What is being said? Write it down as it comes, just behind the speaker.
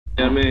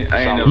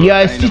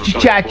Yeah, it's Chichi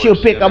Chat, you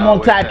pick a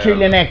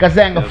multi-trillionaire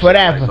Kazanga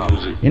forever.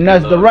 You know,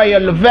 it's the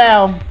Royal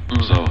Lavelle.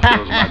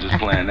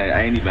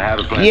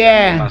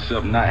 Yeah,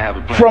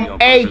 from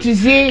A to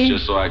Z,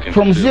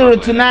 from 0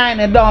 to 9,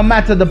 it don't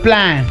matter the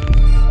plan.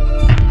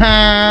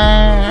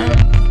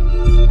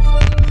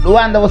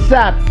 Luanda, what's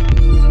up?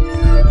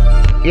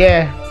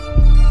 Yeah,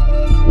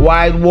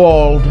 wide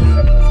world.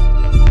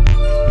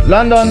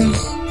 London,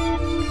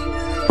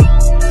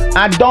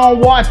 I don't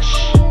watch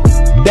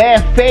their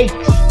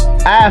fakes.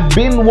 I've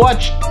been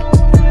watched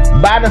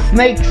by the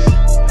snakes,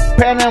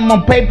 pen them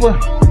on paper,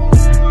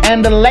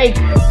 and the lake,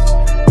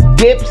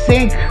 dip,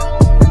 sink,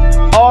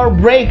 or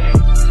break.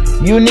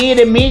 You need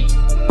a meat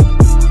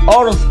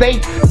or a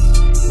steak.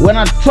 When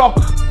I talk,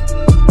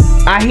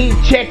 I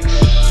hit checks.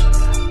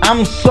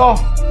 I'm so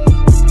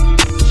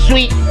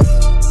sweet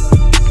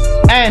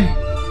and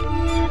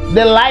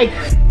they like,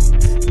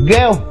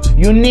 girl,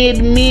 you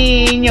need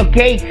me in your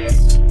cake.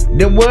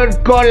 The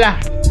word cola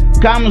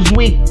comes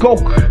with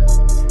coke,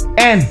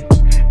 and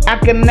I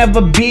can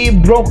never be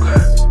broke.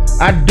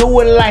 I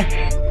do it like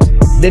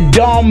they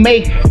don't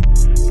make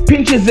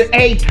pinches and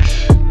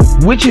aches.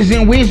 Witches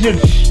and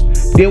wizards,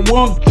 they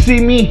won't see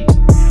me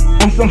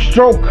on some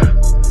stroke,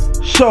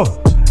 so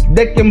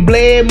they can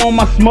blame on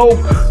my smoke.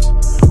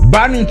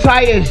 Burning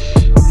tires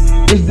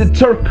is the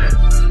Turk,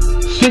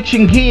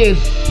 switching gears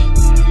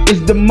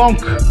is the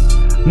monk.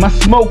 My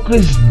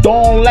smokers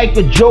don't like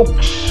the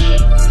jokes.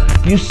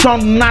 You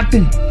sound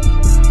nothing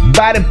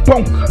but a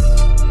punk.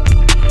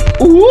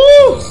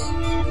 Ooh!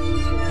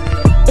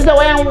 It's the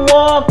way I'm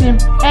walking,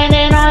 and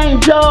then I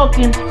ain't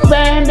joking.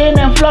 Spending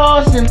and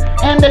flossing,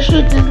 and the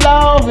street is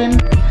loving.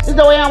 It's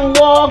the way I'm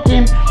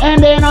walking,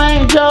 and then I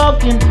ain't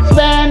joking.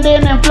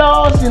 Spending and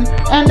flossing,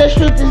 and the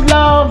street is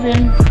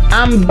loving.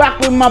 I'm back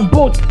with my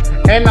boot,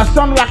 and I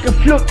sound like a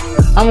flute.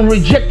 I'm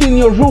rejecting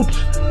your roots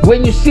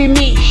when you see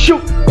me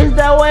shoot. It's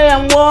the way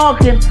I'm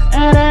walking,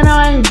 and then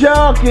I ain't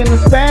joking.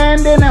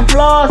 Spending and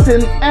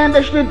flossing, and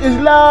the street is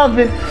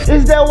loving.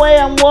 It's the way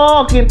I'm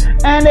walking,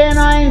 and then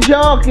I ain't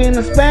joking.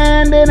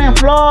 Spending and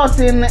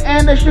flossing,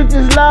 and the street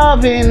is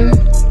loving.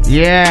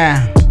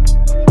 Yeah.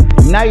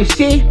 Now you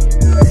see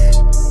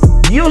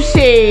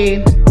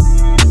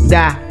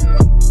that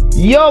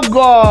your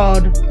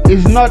God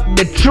is not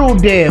the true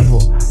devil,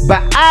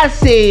 but I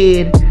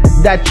said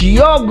that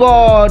your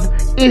God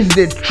is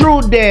the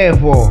true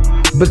devil,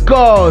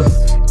 because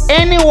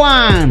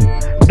anyone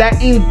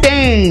that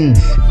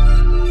intends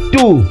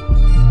to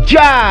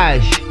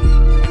judge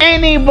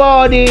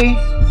anybody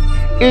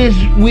is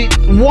with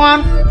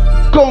one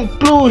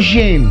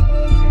conclusion,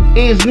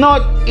 is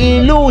not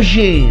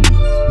illusion,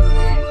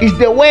 is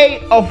the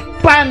way of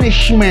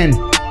punishment,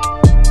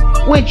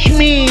 which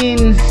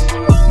means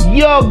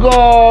your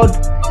God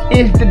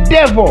is the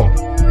devil.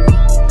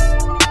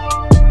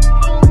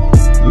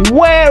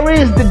 Where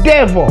is the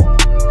devil?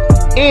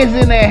 Is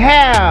in a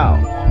hell.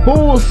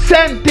 Who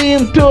sent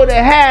him to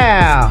the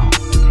hell?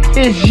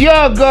 Is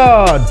your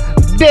God.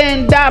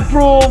 Then that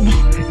proves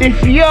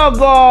if your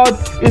God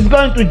is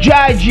going to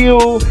judge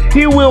you,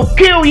 he will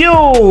kill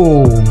you.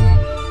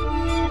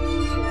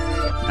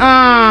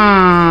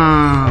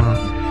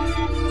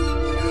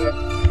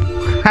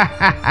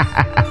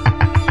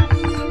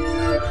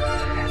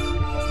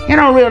 You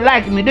don't really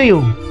like me, do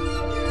you?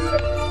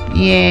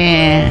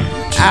 Yeah,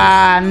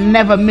 I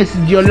never missed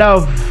your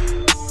love.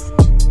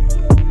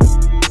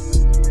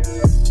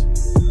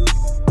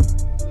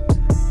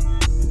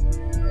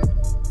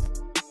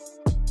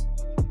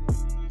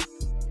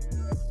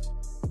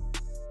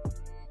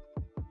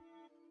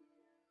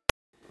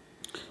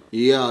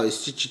 Yeah,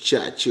 esse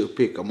chat eu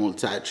pico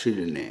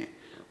multi-trillionaire,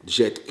 do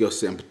jeito que eu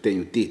sempre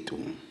tenho dito.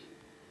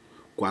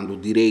 Quando o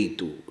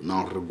direito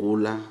não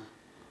regula,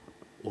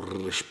 o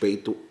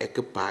respeito é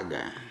que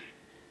paga.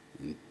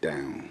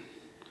 Então,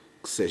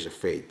 que seja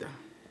feita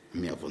a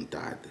minha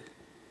vontade.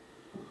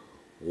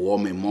 O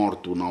homem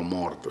morto não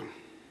morde.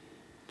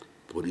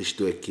 Por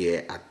isto é que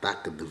é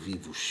ataque de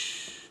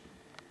vivos,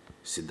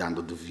 se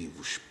dando de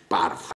vivos, parvo.